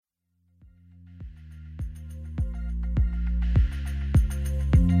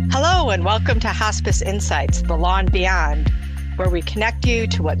Hello, and welcome to Hospice Insights, the Law and Beyond, where we connect you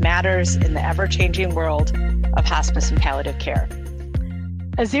to what matters in the ever-changing world of hospice and palliative care.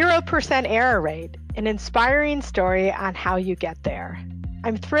 A 0% error rate, an inspiring story on how you get there.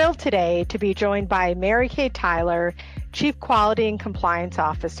 I'm thrilled today to be joined by Mary Kay Tyler, Chief Quality and Compliance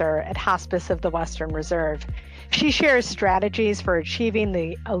Officer at Hospice of the Western Reserve. She shares strategies for achieving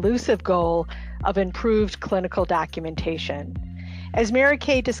the elusive goal of improved clinical documentation. As Mary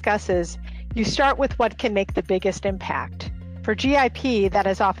Kay discusses, you start with what can make the biggest impact. For GIP, that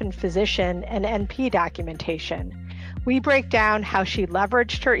is often physician and NP documentation. We break down how she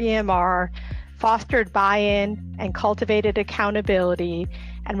leveraged her EMR, fostered buy-in, and cultivated accountability,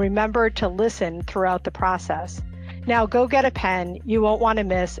 and remembered to listen throughout the process. Now go get a pen. You won't want to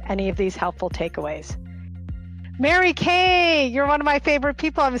miss any of these helpful takeaways. Mary Kay, you're one of my favorite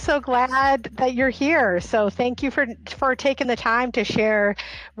people. I'm so glad that you're here. So thank you for taking the time to share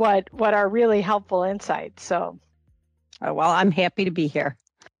what are really helpful insights. So, well, I'm happy to be here.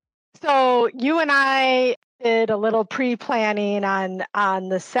 So you and I did a little pre-planning on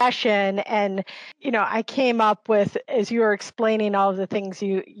the session, and I came up with, as you were explaining all of the things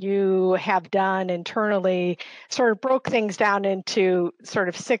you have done internally, sort of broke things down into sort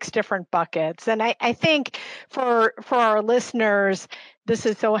of 6 different buckets. And I think for our listeners, this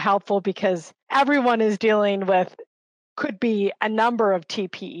is so helpful because everyone is dealing with could be a number of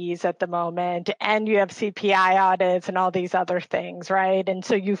TPEs at the moment, and you have CPI audits and all these other things, right? And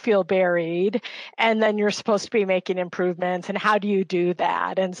so you feel buried, and then you're supposed to be making improvements, and how do you do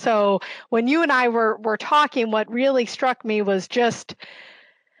that? And so when you and I were talking, what really struck me was just,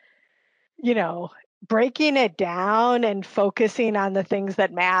 breaking it down and focusing on the things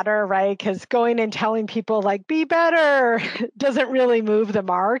that matter, right? Because going and telling people like, be better doesn't really move the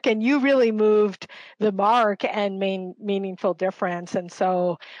mark. And you really moved the mark and made meaningful difference. And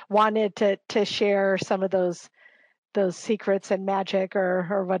so wanted to share some of those secrets and magic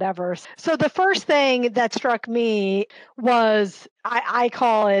or whatever. So the first thing that struck me was, I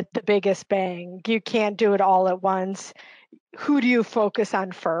call it the biggest bang. You can't do it all at once. Who do you focus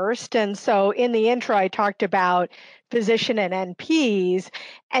on first? And so in the intro, I talked about physician and NPs,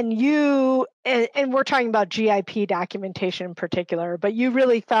 and we're talking about GIP documentation in particular, but you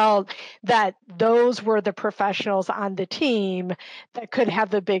really felt that those were the professionals on the team that could have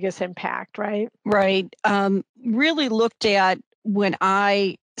the biggest impact, right? Right. Really looked at, when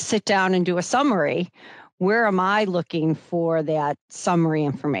I sit down and do a summary, where am I looking for that summary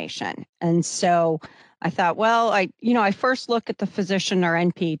information? And so I thought, well, I first look at the physician or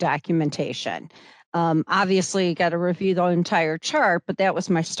NP documentation. Obviously, got to review the entire chart, but that was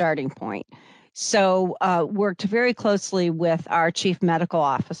my starting point. So worked very closely with our chief medical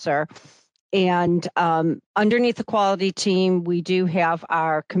officer. And underneath the quality team, we do have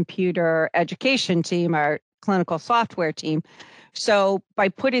our computer education team, our clinical software team. So by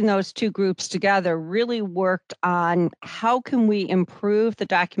putting those 2 groups together, really worked on how can we improve the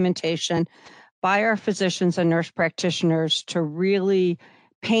documentation by our physicians and nurse practitioners to really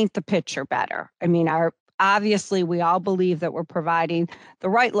paint the picture better. I mean, obviously, we all believe that we're providing the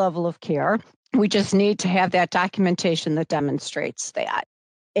right level of care. We just need to have that documentation that demonstrates that.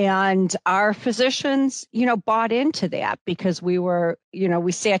 And our physicians, bought into that because we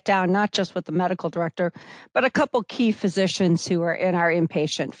sat down not just with the medical director, but a couple key physicians who are in our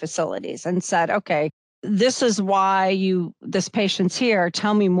inpatient facilities and said, okay, this is why this patient's here.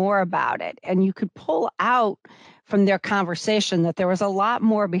 Tell me more about it. And you could pull out from their conversation that there was a lot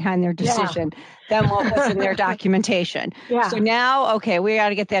more behind their decision than what was in their documentation. Yeah. So now, okay, we got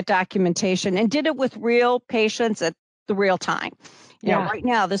to get that documentation, and did it with real patients at the real time. Right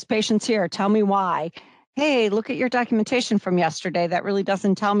now, this patient's here. Tell me why. Hey, look at your documentation from yesterday. That really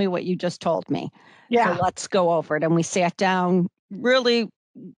doesn't tell me what you just told me. Yeah. So let's go over it. And we sat down really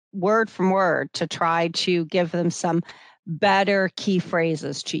word from word to try to give them some better key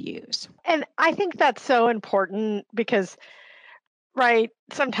phrases to use. And I think that's so important because, right,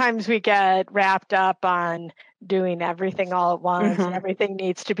 sometimes we get wrapped up on doing everything all at once and everything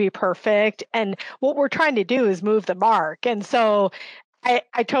needs to be perfect. And what we're trying to do is move the mark. And so I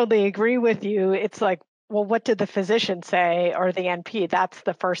totally agree with you. It's like, well, what did the physician say, or the NP? That's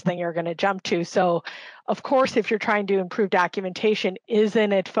the first thing you're going to jump to. So, of course, if you're trying to improve documentation,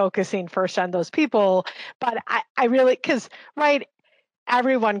 isn't it focusing first on those people? But I really, because, right,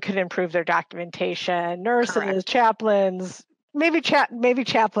 everyone could improve their documentation, nurses, Correct. chaplains, maybe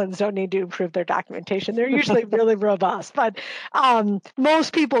chaplains don't need to improve their documentation. They're usually really robust, but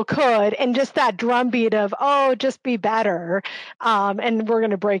most people could. And just that drumbeat of, oh, just be better. And we're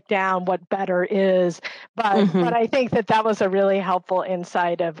going to break down what better is. But I think that was a really helpful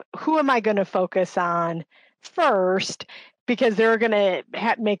insight of who am I going to focus on first, because they're going to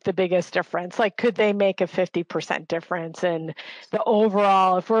make the biggest difference. Like, could they make a 50% difference in the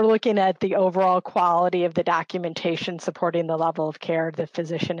overall, if we're looking at the overall quality of the documentation supporting the level of care of the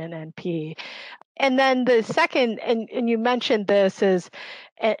physician and NP? And then the second, and you mentioned this is,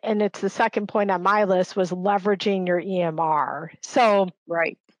 and it's the second point on my list, was leveraging your EMR. So,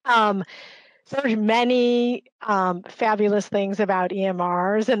 right. There's many fabulous things about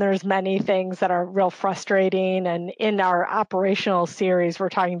EMRs, and there's many things that are real frustrating. And in our operational series, we're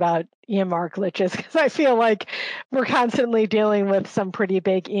talking about EMR glitches because I feel like we're constantly dealing with some pretty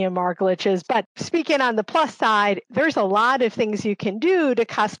big EMR glitches. But speaking on the plus side, there's a lot of things you can do to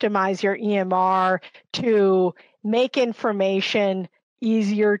customize your EMR to make information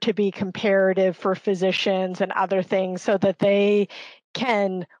easier to be comparative for physicians and other things so that they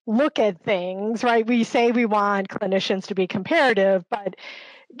can look at things, right? We say we want clinicians to be comparative, but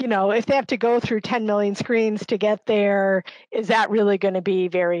if they have to go through 10 million screens to get there, is that really going to be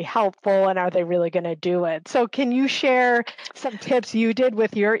very helpful? And are they really going to do it? So can you share some tips you did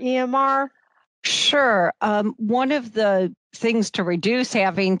with your EMR? Sure. One of the things to reduce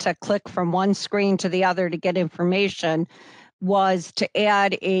having to click from one screen to the other to get information was to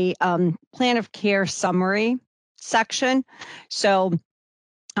add a plan of care summary section. So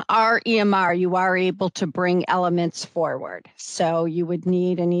our EMR, you are able to bring elements forward. So you would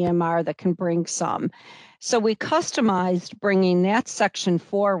need an EMR that can bring some. So we customized bringing that section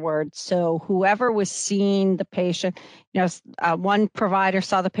forward. So whoever was seeing the patient, one provider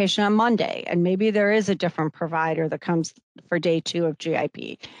saw the patient on Monday, and maybe there is a different provider that comes for day 2 of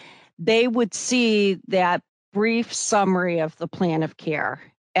GIP. They would see that brief summary of the plan of care,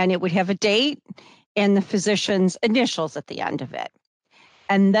 and it would have a date and the physician's initials at the end of it.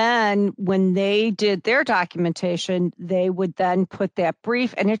 And then when they did their documentation, they would then put that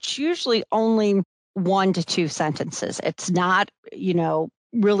brief, and it's usually only 1 to 2 sentences. It's not,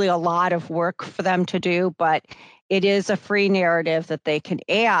 really a lot of work for them to do, but it is a free narrative that they can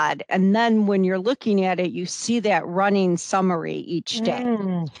add. And then when you're looking at it, you see that running summary each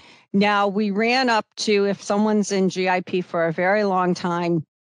day. Now, we ran up to, if someone's in GIP for a very long time,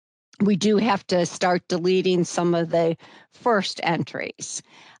 we do have to start deleting some of the first entries.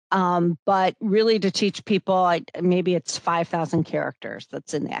 But really to teach people, maybe it's 5,000 characters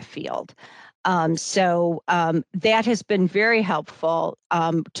that's in that field. So that has been very helpful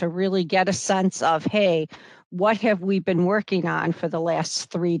to really get a sense of, hey, what have we been working on for the last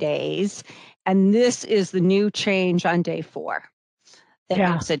 3 days? And this is the new change on day 4 that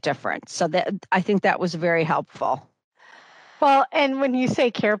makes it different. So that, I think that was very helpful. Well, and when you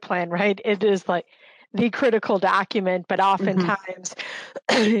say care plan, right, it is like the critical document, but oftentimes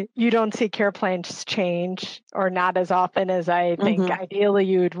you don't see care plans change, or not as often as I think ideally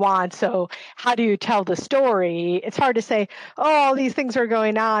you'd want. So how do you tell the story? It's hard to say, oh, all these things are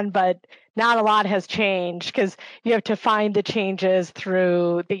going on, but not a lot has changed, because you have to find the changes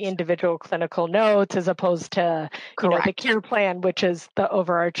through the individual clinical notes as opposed to the care plan, which is the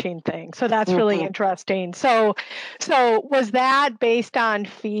overarching thing. So that's really interesting. So was that based on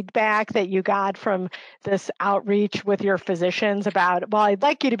feedback that you got from this outreach with your physicians about, well, I'd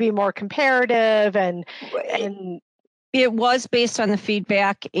like you to be more comparative, and it was based on the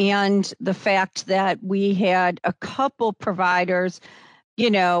feedback and the fact that we had a couple providers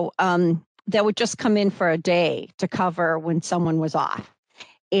that would just come in for a day to cover when someone was off.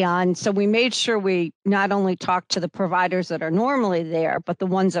 And so we made sure we not only talked to the providers that are normally there, but the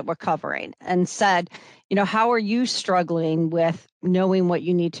ones that we're covering, and said, how are you struggling with knowing what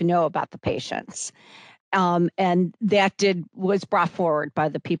you need to know about the patients? And that was brought forward by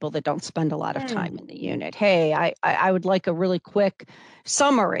the people that don't spend a lot of time in the unit. Hey, I would like a really quick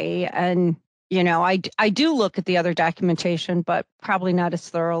summary. And I do look at the other documentation, but probably not as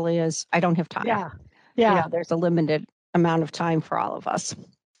thoroughly as I don't have time. Yeah. There's a limited amount of time for all of us.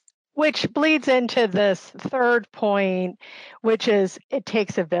 Which bleeds into this third point, which is it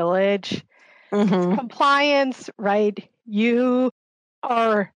takes a village. Compliance, right? You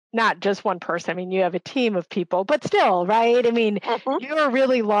are not just one person. I mean, you have a team of people, but still, right? I mean, you're a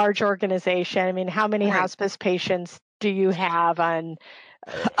really large organization. I mean, how many hospice patients do you have on?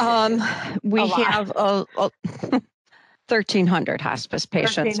 We have 1,300 hospice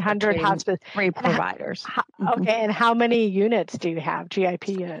patients. 1,300 hospice. 3 providers. Okay, and how many units do you have, GIP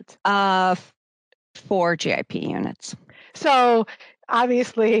units? 4 GIP units. So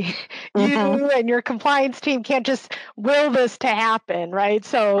obviously Mhm. you and your compliance team can't just will this to happen, right?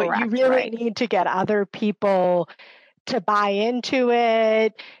 So you Correct, really right. need to get other people to buy into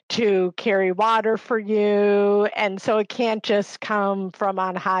it, to carry water for you. And so it can't just come from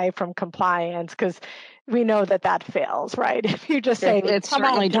on high from compliance, because we know that that fails, right? If you just say, It come on,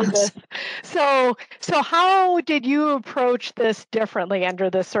 certainly do does. this. So how did you approach this differently under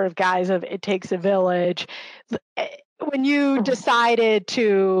the sort of guise of it takes a village? When you decided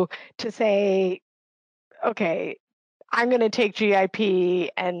to say, okay, I'm going to take GIP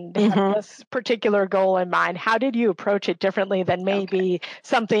and have Mhm. this particular goal in mind, how did you approach it differently than Okay. maybe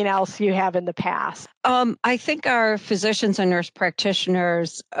something else you have in the past? I think our physicians and nurse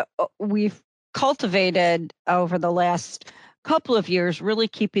practitioners, we've cultivated over the last couple of years, really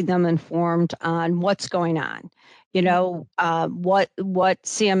keeping them informed on what's going on. You know, what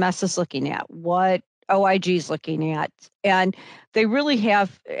CMS is looking at, what OIG is looking at, and they really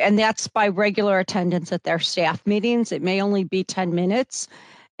have, and that's by regular attendance at their staff meetings. It may only be 10 minutes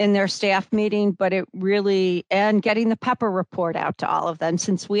in their staff meeting, but it really, and getting the Pepper report out to all of them.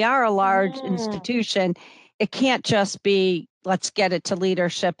 Since we are a large Mm. institution, it can't just be, let's get it to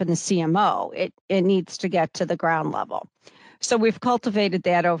leadership and the CMO. It needs to get to the ground level. So we've cultivated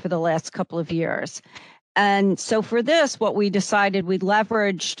that over the last couple of years. And so for this, what we decided, we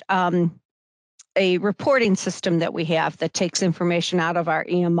leveraged a reporting system that we have that takes information out of our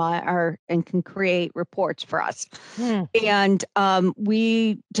EMR and can create reports for us. Mm. And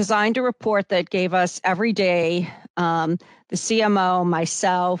we designed a report that gave us every day, the CMO,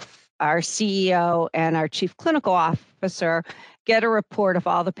 myself, our CEO, and our chief clinical officer get a report of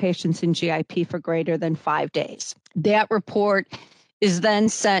all the patients in GIP for greater than 5 days. That report is then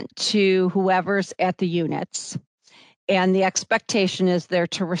sent to whoever's at the units. And the expectation is they're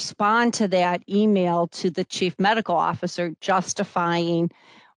to respond to that email to the chief medical officer justifying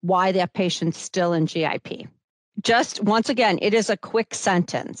why that patient's still in GIP. Just once again, it is a quick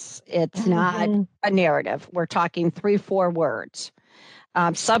sentence. It's not Mhm. a narrative. We're talking 3-4 words.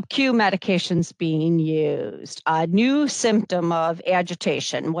 Sub-Q medications being used, a new symptom of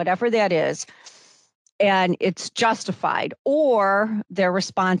agitation, whatever that is, and it's justified. Or their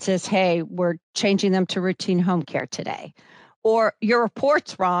response is, hey, we're changing them to routine home care today. Or your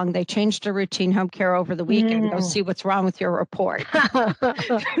report's wrong. They changed to routine home care over the weekend. Go see what's wrong with your report.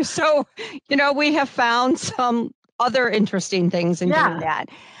 So, we have found some other interesting things in doing Yeah.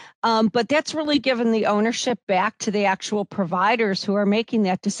 that. But that's really given the ownership back to the actual providers who are making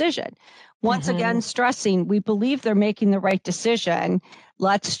that decision. Once again, stressing, we believe they're making the right decision.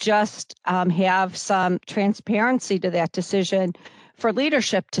 Let's just have some transparency to that decision for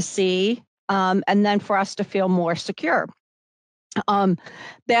leadership to see, and then for us to feel more secure.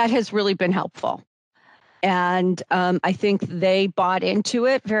 That has really been helpful. And I think they bought into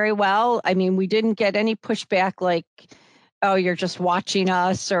it very well. I mean, we didn't get any pushback like, oh, you're just watching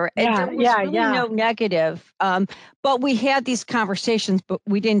us, or there was really no negative. But we had these conversations, but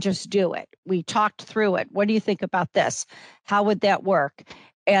we didn't just do it. We talked through it. What do you think about this? How would that work?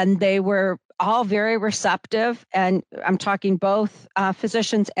 And they were all very receptive. And I'm talking both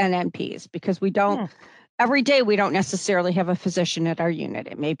physicians and NPs, because we don't, every day, we don't necessarily have a physician at our unit.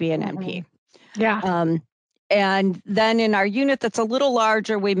 It may be an NP. Yeah. And then in our unit that's a little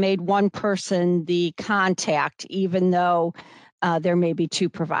larger, we made one person the contact, even though there may be 2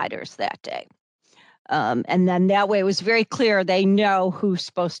 providers that day. And then that way it was very clear they know who's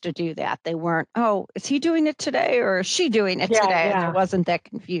supposed to do that. They weren't, oh, is he doing it today or is she doing it today? And there wasn't that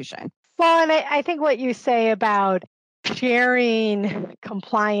confusion. Well, and I think what you say about sharing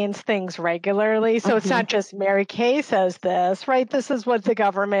compliance things regularly. So it's not just Mary Kay says this, right? This is what the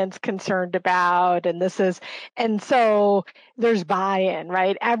government's concerned about. And so there's buy-in,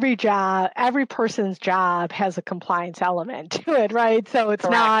 right? Every person's job has a compliance element to it, right? So it's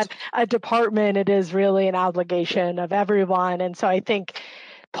not a department, it is really an obligation of everyone. And so I think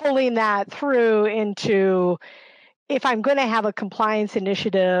pulling that through into, if I'm going to have a compliance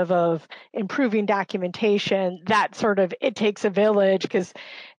initiative of improving documentation, that sort of, it takes a village, because,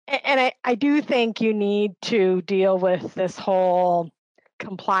 and I do think you need to deal with this whole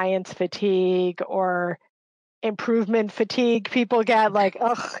compliance fatigue or improvement fatigue. People get like,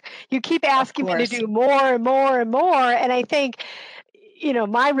 ugh, you keep asking me to do more and more and more. And I think,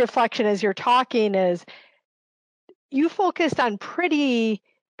 my reflection as you're talking is you focused on pretty,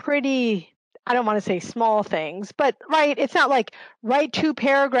 I don't want to say small things, but right, it's not like write 2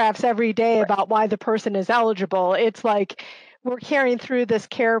 paragraphs every day about why the person is eligible. It's like we're carrying through this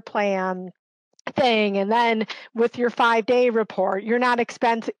care plan thing. And then with your 5-day report, you're not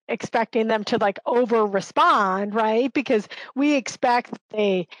expecting them to like over respond, right? Because we expect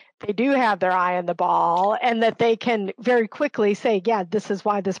they do have their eye on the ball and that they can very quickly say, yeah, this is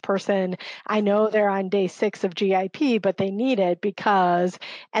why this person, I know they're on day 6 of GIP, but they need it because,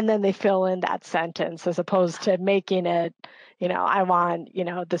 and then they fill in that sentence as opposed to making it, I want,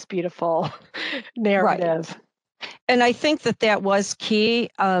 this beautiful narrative. Right. And I think that was key,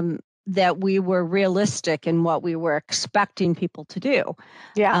 that we were realistic in what we were expecting people to do.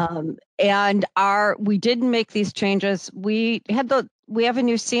 Yeah. And we didn't make these changes. We have a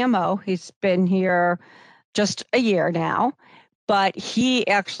new CMO. He's been here just a year now, but he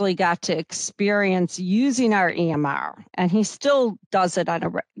actually got to experience using our EMR, and he still does it on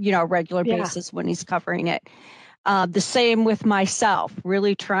a regular basis when he's covering it. The same with myself,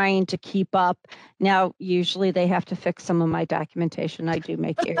 really trying to keep up. Now, usually they have to fix some of my documentation. I do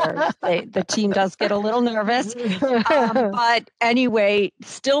make errors. The team does get a little nervous. But anyway,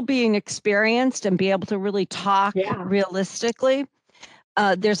 still being experienced and be able to really talk realistically.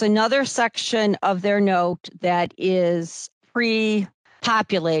 There's another section of their note that is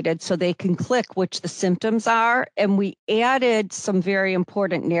pre-populated so they can click which the symptoms are. And we added some very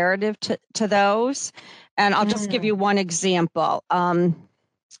important narrative to those. And I'll just give you one example.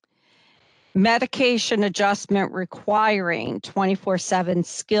 Medication adjustment requiring 24/7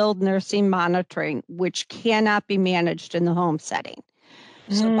 skilled nursing monitoring, which cannot be managed in the home setting.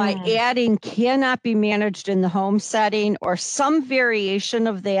 So by adding cannot be managed in the home setting or some variation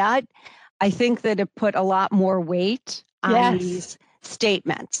of that, I think that it put a lot more weight on these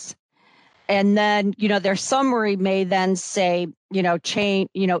statements. And then, their summary may then say,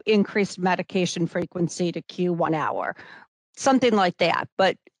 increased medication frequency to Q1 hour, something like that.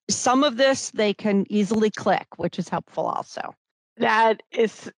 But some of this they can easily click, which is helpful also. That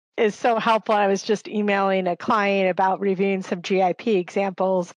is so helpful. I was just emailing a client about reviewing some GIP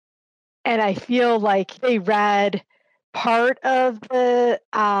examples, and I feel like they read part of the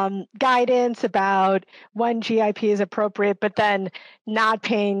guidance about when GIP is appropriate, but then not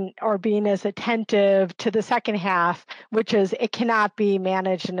paying or being as attentive to the second half, which is it cannot be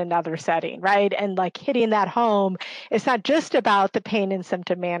managed in another setting, right? And like hitting that home, it's not just about the pain and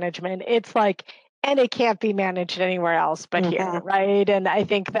symptom management. It's like, and it can't be managed anywhere else but here, right? And I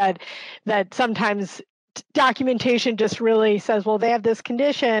think that sometimes documentation just really says, well, they have this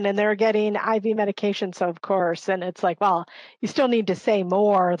condition and they're getting IV medication, so of course. And it's like, well, you still need to say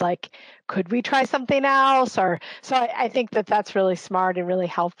more, like, could we try something else? Or so I think that that's really smart and really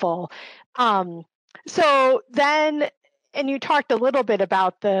helpful. So then, and you talked a little bit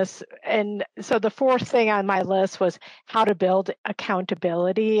about this, and so the fourth thing on my list was how to build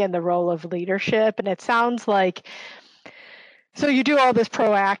accountability and the role of leadership. And it sounds like, so you do all this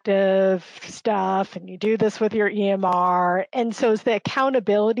proactive stuff and you do this with your EMR. And so is the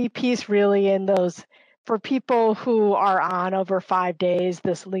accountability piece really in those, for people who are on over 5 days,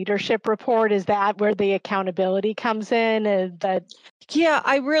 this leadership report, is that where the accountability comes in?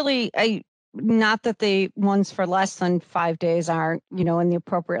 Not that the ones for less than 5 days aren't, in the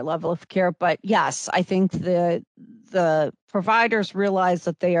appropriate level of care, but yes, I think the providers realize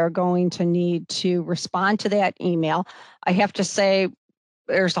that they are going to need to respond to that email. I have to say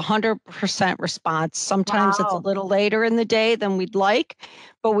there's 100% response. Sometimes it's a little later in the day than we'd like,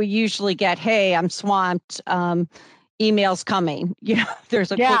 but we usually get, hey, I'm swamped. Email's coming.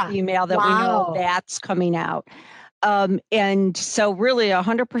 There's a quick email that we know that's coming out. And so really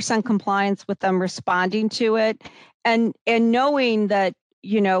 100% compliance with them responding to it and knowing that,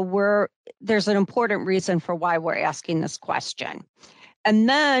 there's an important reason for why we're asking this question. And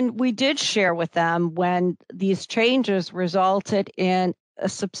then we did share with them when these changes resulted in a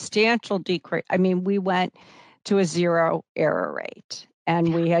substantial decrease. I mean, we went to a 0 error rate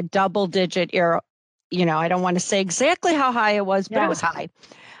and we had double-digit error. I don't want to say exactly how high it was, but it was high.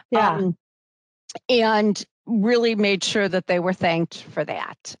 And really made sure that they were thanked for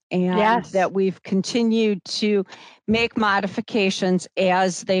that. And that we've continued to make modifications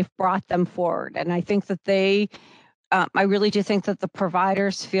as they've brought them forward. And I think that I really do think that the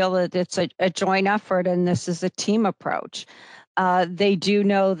providers feel that it's a joint effort and this is a team approach. They do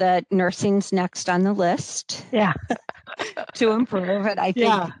know that nursing's next on the list to improve it. I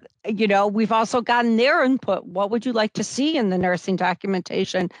think, we've also gotten their input. What would you like to see in the nursing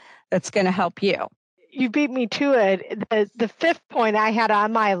documentation that's going to help you? You beat me to it. The fifth point I had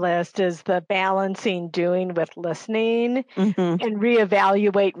on my list is the balancing doing with listening and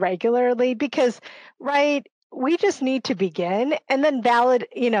reevaluate regularly because, right, we just need to begin and then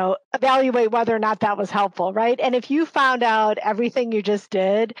evaluate whether or not that was helpful, right? And if you found out everything you just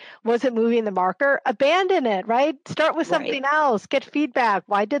did wasn't moving the marker, abandon it, right? Start with something else, get feedback.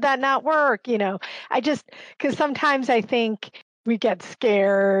 Why did that not work? Because sometimes I think we get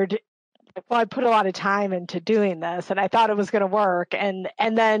scared. Well, I put a lot of time into doing this and I thought it was going to work, and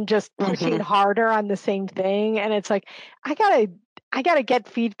then just pushing harder on the same thing. And it's like, I gotta get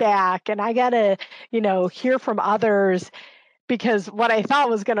feedback, and I gotta, hear from others, because what I thought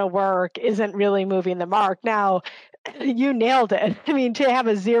was going to work isn't really moving the mark. Now, you nailed it. I mean, to have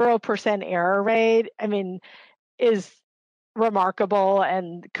a 0% error rate, is remarkable,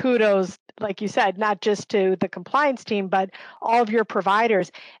 and kudos, like you said, not just to the compliance team, but all of your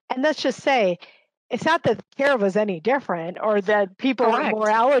providers. And let's just say, it's not that care was any different or that people are more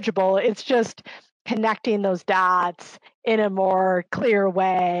eligible. It's just connecting those dots in a more clear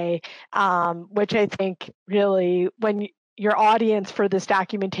way, which I think really, when your audience for this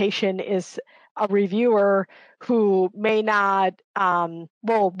documentation is a reviewer who may not,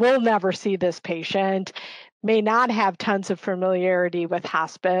 will never see this patient, may not have tons of familiarity with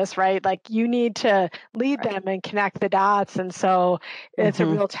hospice, right? Like, you need to lead them and connect the dots. And so it's a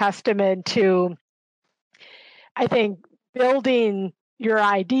real testament to, I think, building your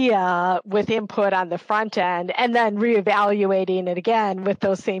idea with input on the front end and then reevaluating it again with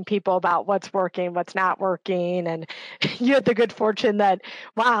those same people about what's working, what's not working. And you had the good fortune that,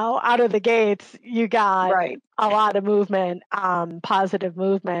 wow, out of the gates, you got a lot of movement, positive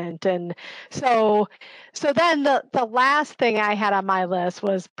movement. And so then the last thing I had on my list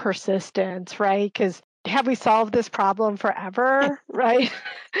was persistence, right? Because have we solved this problem forever, right?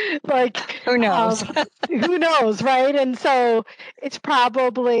 Like, who knows? Who knows, right? And so it's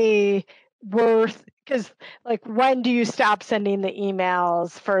probably worth, because, like, when do you stop sending the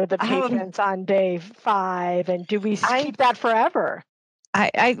emails for the patients on day 5? And do we keep that forever?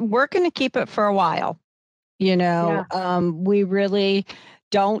 We're going to keep it for a while. We really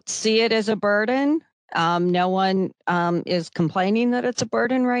don't see it as a burden. No one is complaining that it's a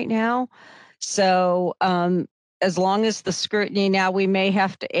burden right now. So as long as the scrutiny, now we may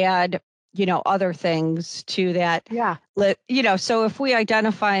have to add, other things to that. Yeah. So if we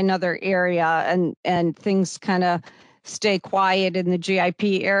identify another area and things kind of stay quiet in the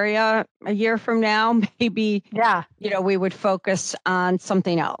GIP area a year from now, maybe, we would focus on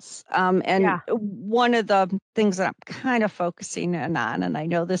something else. One of the things that I'm kind of focusing in on, and I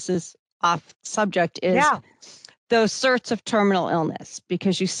know this is off subject, is those certs of terminal illness,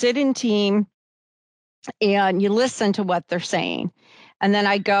 because you sit in team and you listen to what they're saying. And then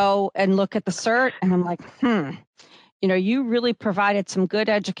I go and look at the cert and I'm like, you really provided some good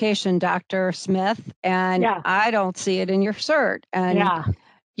education, Dr. Smith, and I don't see it in your cert. And,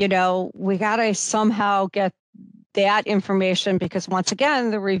 we got to somehow get that information, because once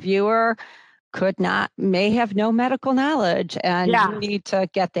again, the reviewer may have no medical knowledge, and you need to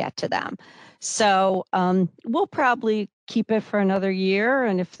get that to them. So we'll probably keep it for another year.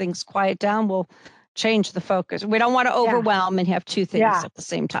 And if things quiet down, we'll change the focus. We don't want to overwhelm and have two things at the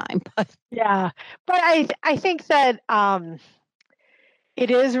same time. But I think that it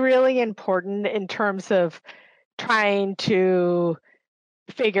is really important in terms of trying to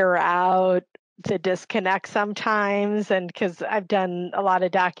figure out the disconnect sometimes. And because I've done a lot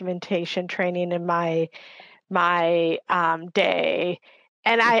of documentation training in my day.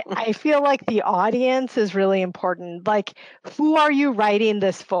 And I feel like the audience is really important. Like, who are you writing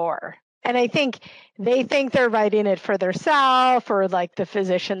this for? And I think they think they're writing it for themselves, or like the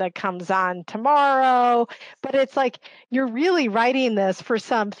physician that comes on tomorrow. But it's like, you're really writing this for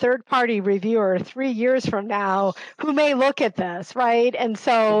some third-party reviewer 3 years from now who may look at this, right? And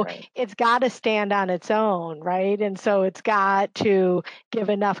so it's got to stand on its own, right? And so it's got to give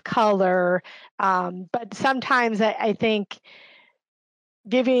enough color. But sometimes I think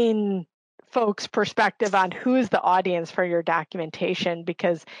giving folks perspective on who's the audience for your documentation,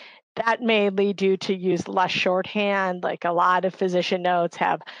 because that may lead you to use less shorthand. Like, a lot of physician notes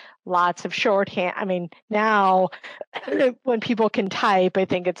have lots of shorthand. Now when people can type, I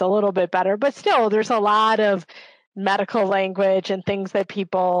think it's a little bit better, but still there's a lot of medical language and things that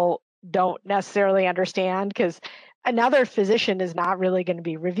people don't necessarily understand, because another physician is not really going to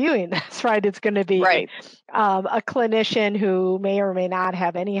be reviewing this, right? It's going to be a clinician who may or may not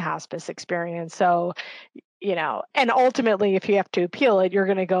have any hospice experience. So, and ultimately, if you have to appeal it, you're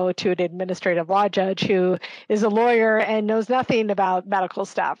going to go to an administrative law judge who is a lawyer and knows nothing about medical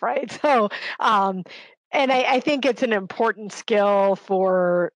stuff, right? So, and I think it's an important skill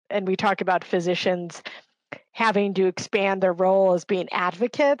and we talk about physicians having to expand their role as being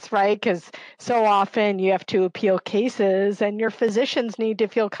advocates, right? Because so often you have to appeal cases and your physicians need to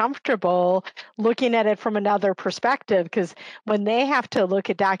feel comfortable looking at it from another perspective. Because when they have to look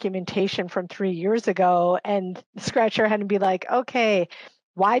at documentation from 3 years ago and scratch their head and be like, okay,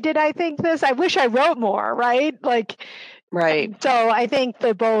 why did I think this? I wish I wrote more, right? Right. So I think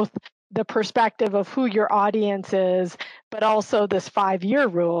that both the perspective of who your audience is, but also this 5-year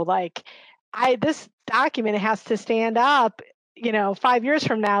rule, this document has to stand up, 5 years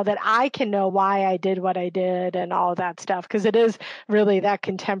from now, that I can know why I did what I did and all that stuff, because it is really that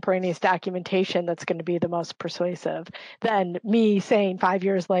contemporaneous documentation that's going to be the most persuasive than me saying 5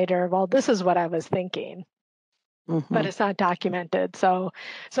 years later, well, this is what I was thinking. But it's not documented. So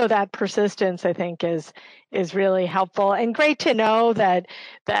that persistence, I think, is really helpful, and great to know that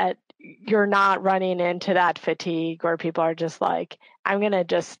you're not running into that fatigue where people are just like, I'm going to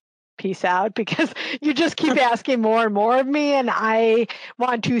just peace out because you just keep asking more and more of me, and I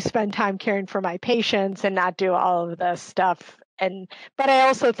want to spend time caring for my patients and not do all of this stuff. But I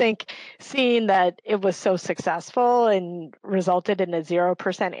also think seeing that it was so successful and resulted in a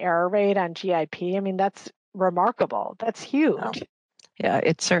 0% error rate on GIP, I mean, that's remarkable. That's huge. Yeah,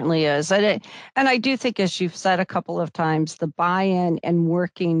 it certainly is. And I do think, as you've said a couple of times, the buy-in and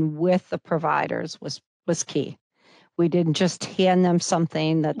working with the providers was key. We didn't just hand them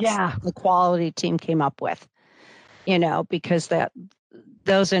something that the quality team came up with, because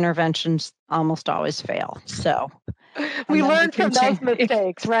those interventions almost always fail. So we learned from those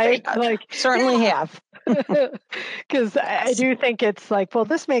mistakes, right? Certainly have. Because I do think it's like, well,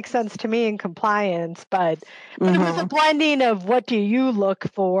 this makes sense to me in compliance, but it was a blending of what do you look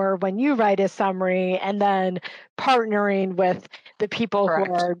for when you write a summary, and then partnering with the people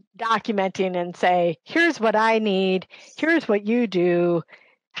who are documenting and say, here's what I need, here's what you do.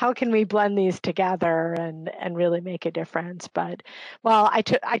 How can we blend these together and really make a difference? But, well, I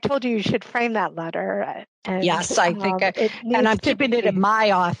told you should frame that letter. And, yes, I think, and I'm keeping it in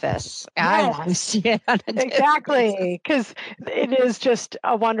my office. Yes. I want to see it. Exactly, because it is just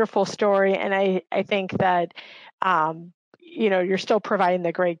a wonderful story. And I think that, you're still providing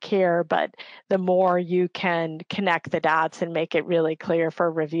the great care, but the more you can connect the dots and make it really clear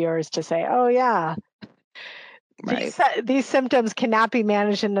for reviewers to say, oh, yeah, these symptoms cannot be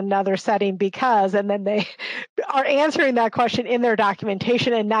managed in another setting because, and then they are answering that question in their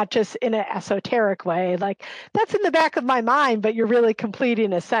documentation and not just in an esoteric way. Like, that's in the back of my mind, but you're really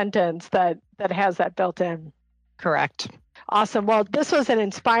completing a sentence that has that built in. Correct. Awesome. Well, this was an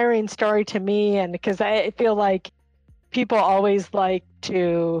inspiring story to me, and because I feel like people always like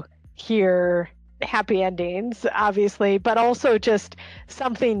to hear happy endings, obviously, but also just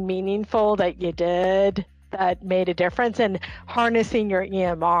something meaningful that you did that made a difference, and harnessing your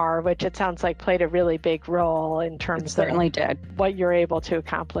EMR, which it sounds like played a really big role in terms of what you're able to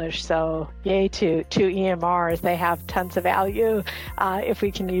accomplish. So yay to EMRs. They have tons of value if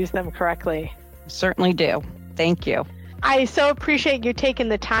we can use them correctly. Certainly do. Thank you. I so appreciate you taking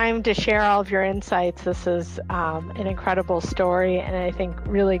the time to share all of your insights. This is an incredible story, and I think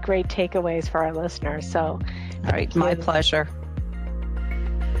really great takeaways for our listeners. So, all right, my pleasure.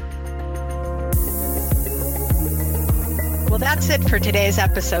 Well, that's it for today's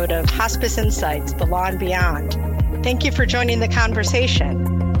episode of Hospice Insights, The Law and Beyond. Thank you for joining the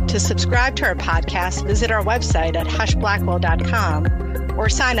conversation. To subscribe to our podcast, visit our website at hushblackwell.com or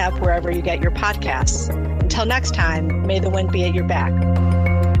sign up wherever you get your podcasts. Until next time, may the wind be at your back.